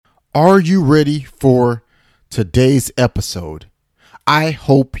Are you ready for today's episode? I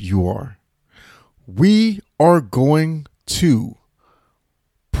hope you are. We are going to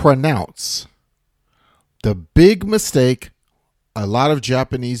pronounce the big mistake a lot of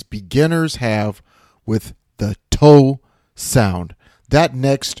Japanese beginners have with the to sound. That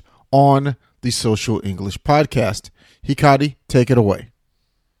next on the Social English Podcast. Hikari, take it away.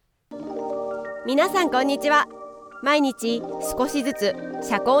 皆さんこんにちは。毎日少しずつ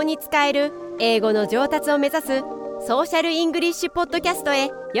社交に使える英語の上達を目指すソーシャルイングリッシュポッドキャストへ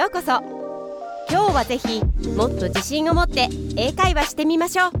ようこそ。今日はぜひもっと自信を持って英会話してみま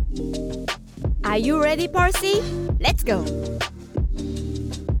しょう。 Are you ready, Percy? Let's go!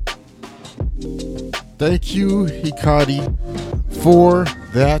 Thank you, Hikari, for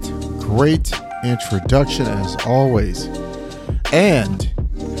that great introduction as always. And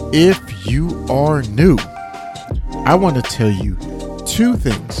if you are new, I want to tell you two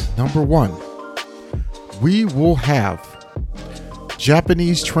things. Number one, we will have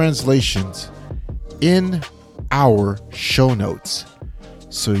Japanese translations in our show notes.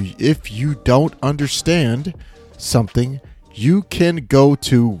 So if you don't understand something, you can go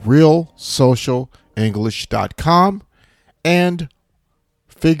to realsocialenglish.com and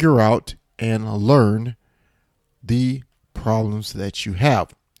figure out and learn the problems that you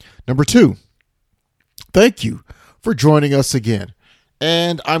have. Number two, thank you for joining us again.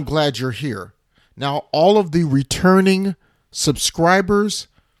 And I'm glad you're here. Now, all of the returning subscribers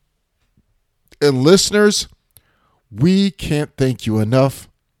and listeners, we can't thank you enough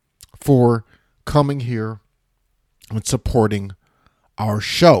for coming here and supporting our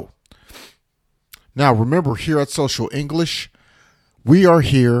show. Now, remember, here at Social English, we are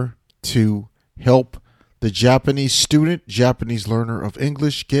here to help the Japanese student, Japanese learner of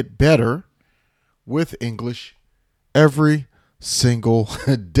English get better with English every single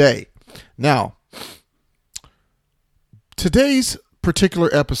day. Now, today's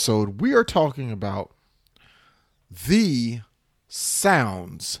particular episode, we are talking about the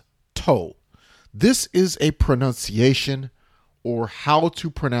sounds to. This is a pronunciation or how to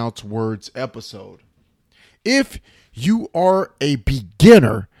pronounce words episode. If you are a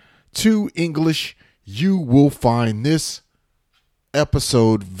beginner to English, you will find this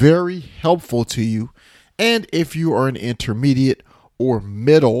episode very helpful to you. And if you are an intermediate or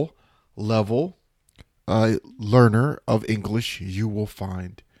middle level learner of English, you will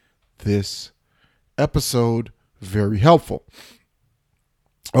find this episode very helpful.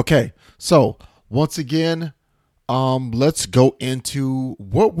 Okay, so once again, let's go into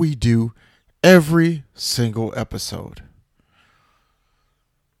what we do every single episode.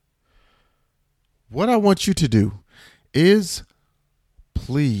 What I want you to do is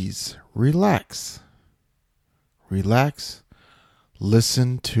please relax. Relax.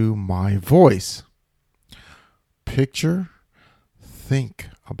 Listen to my voice. Think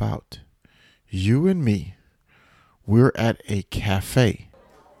about you and me. We're at a cafe.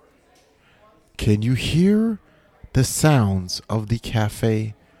 Can you hear the sounds of the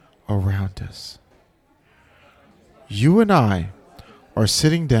cafe around us? You and I are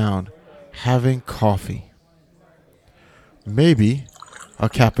sitting down having coffee. Maybe a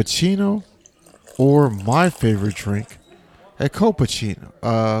cappuccino, or my favorite drink, a mochaccino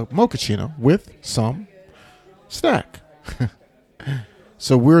with some snack.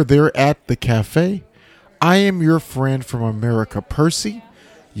 So we're there at the cafe. I am your friend from America, Percy.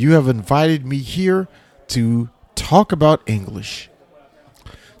 You have invited me here to talk about English.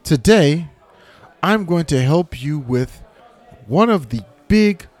 Today, I'm going to help you with one of the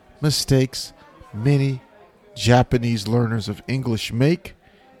big mistakes many Japanese learners of English make,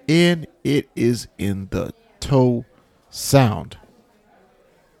 and it is in the to sound.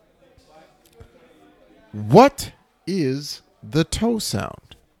 What is the to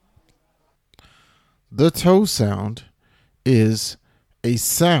sound? The to sound is a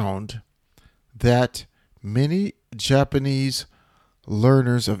sound that many Japanese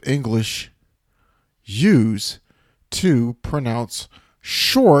learners of English use to pronounce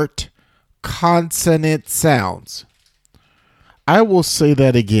short consonant sounds. I will say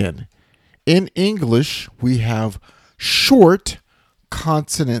that again. In English, we have short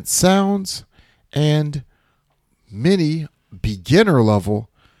consonant sounds, and many beginner level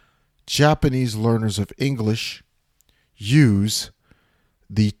Japanese learners of English use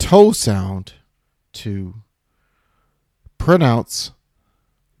the to sound to pronounce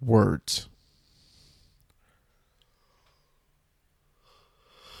words.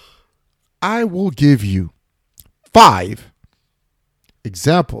 I will give you 5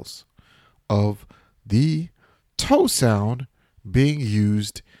 examples of the to sound being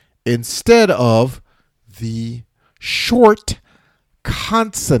used instead of the short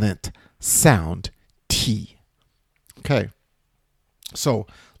consonant sound T. Okay, so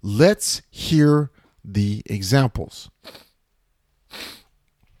let's hear the examples.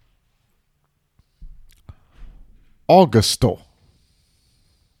 Augusto,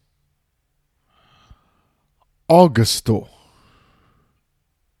 Augusto,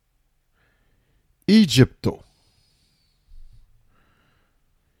 Egipto,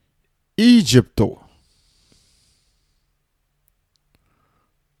 Egipto,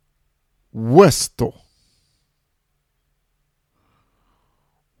 Westo,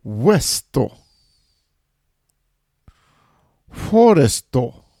 Westo,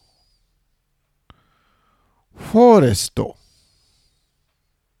 Foresto, Foresto,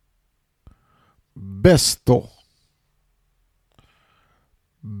 Besto,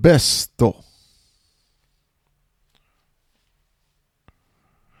 Besto.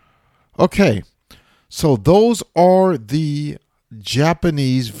 Okay, so those are the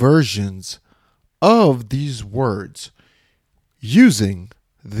Japanese versions of these words using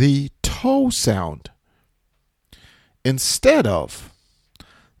the to sound instead of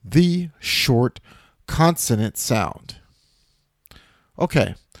the short consonant sound.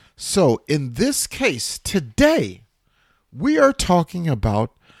 Okay, so in this case, today, we are talking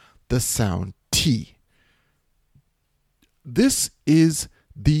about the sound T. This is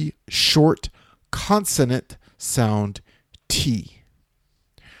the short consonant sound T.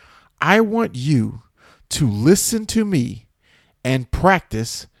 I want you to listen to me and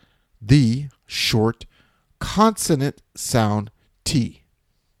practice the short consonant sound T.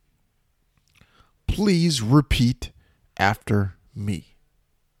 Please repeat after me.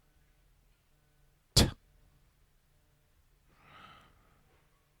 T.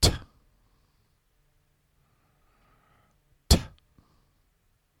 T. T.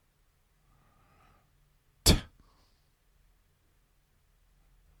 T.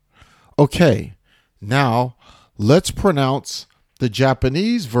 Okay, now let's pronounce the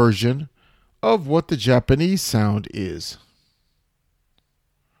Japanese version of what the Japanese sound is.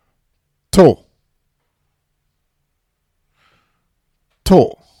 To.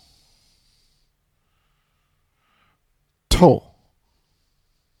 To. To.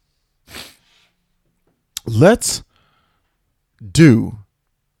 Let's do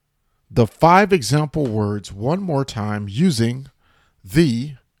the 5 example words one more time using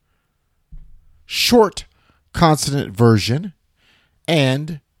the short consonant version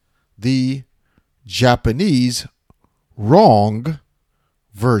and the Japanese wrong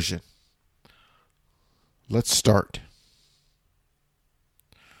version. Let's start.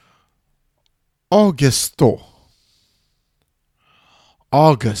 Augusto,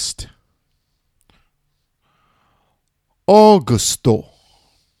 August, Augusto,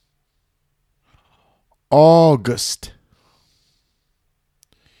 August,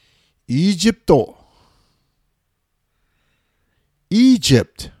 Egipto,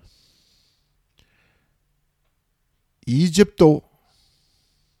 Egypt, Egipto,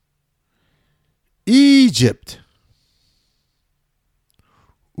 Egypt,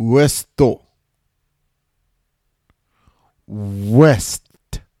 Westo, West,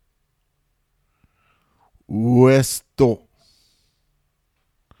 Westo,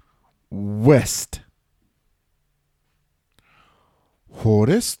 West,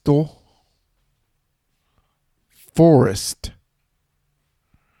 Foresto, Forest,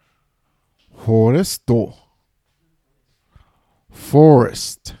 Foresto,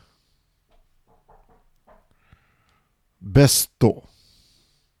 Forest, Besto,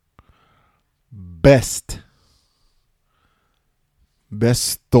 Best,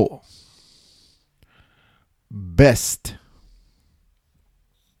 Besto, Best.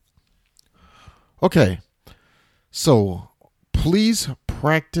 Okay, so please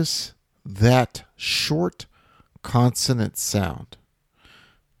practice that short consonant sound.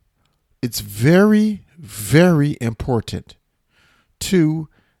 It's very, very important to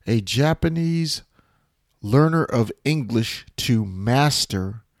a Japanese learner of English to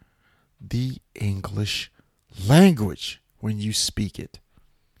master the English language when you speak it.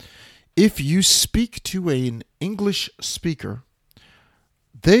 If you speak to an English speaker,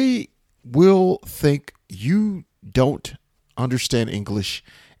 they will think you don't understand English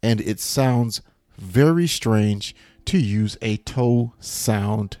and it sounds very strange to use a to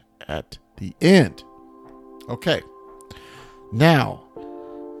sound at the end. Okay, now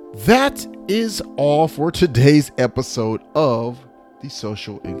that is all for today's episode of the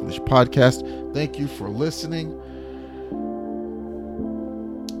Social English Podcast. Thank you for listening.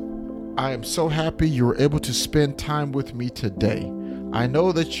 I am so happy you were able to spend time with me today. I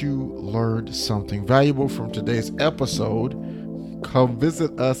know that you learned something valuable from today's episode. Come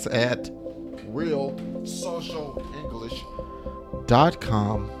visit us at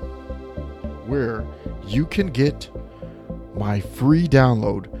realsocialenglish.com, where you can get my free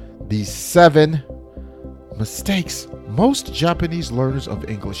download, the 7 mistakes most Japanese learners of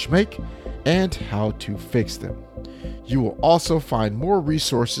English make and how to fix them. You will also find more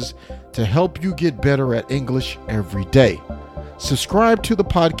resources to help you get better at English every day. Subscribe to the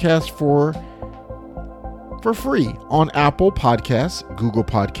podcast for free on Apple Podcasts, Google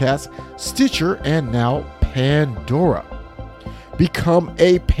Podcasts, Stitcher, and now Pandora. Become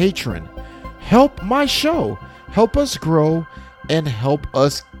a patron. Help my show. Help us grow and help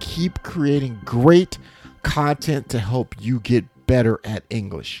us keep creating great content to help you get better at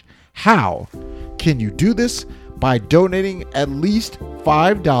English. How can you do this? By donating at least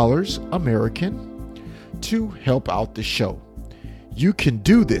 $5 American to help out the show. You can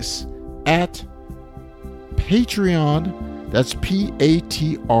do this at Patreon, that's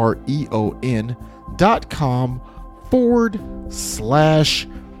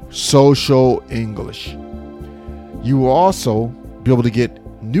patreon.com/social English. You will also be able to get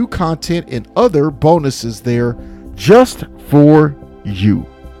new content and other bonuses there just for you.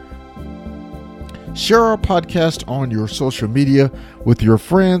 Share our podcast on your social media with your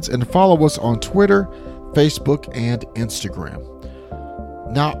friends and follow us on Twitter, Facebook, and Instagram.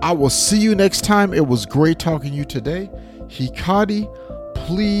 Now, I will see you next time. It was great talking to you today. Hikari,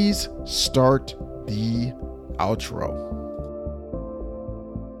 please start the outro.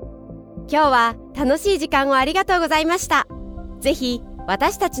 今日は楽しい時間をありがとうございました。ぜひ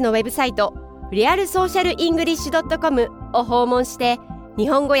私たちのウェブサイト realsocialenglish.com を訪問して日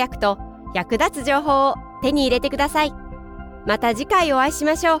本語訳と役立つ情報を手に入れてください。また次回お会いし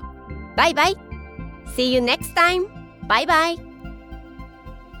ましょう。バイバイ。See you next time. Bye bye.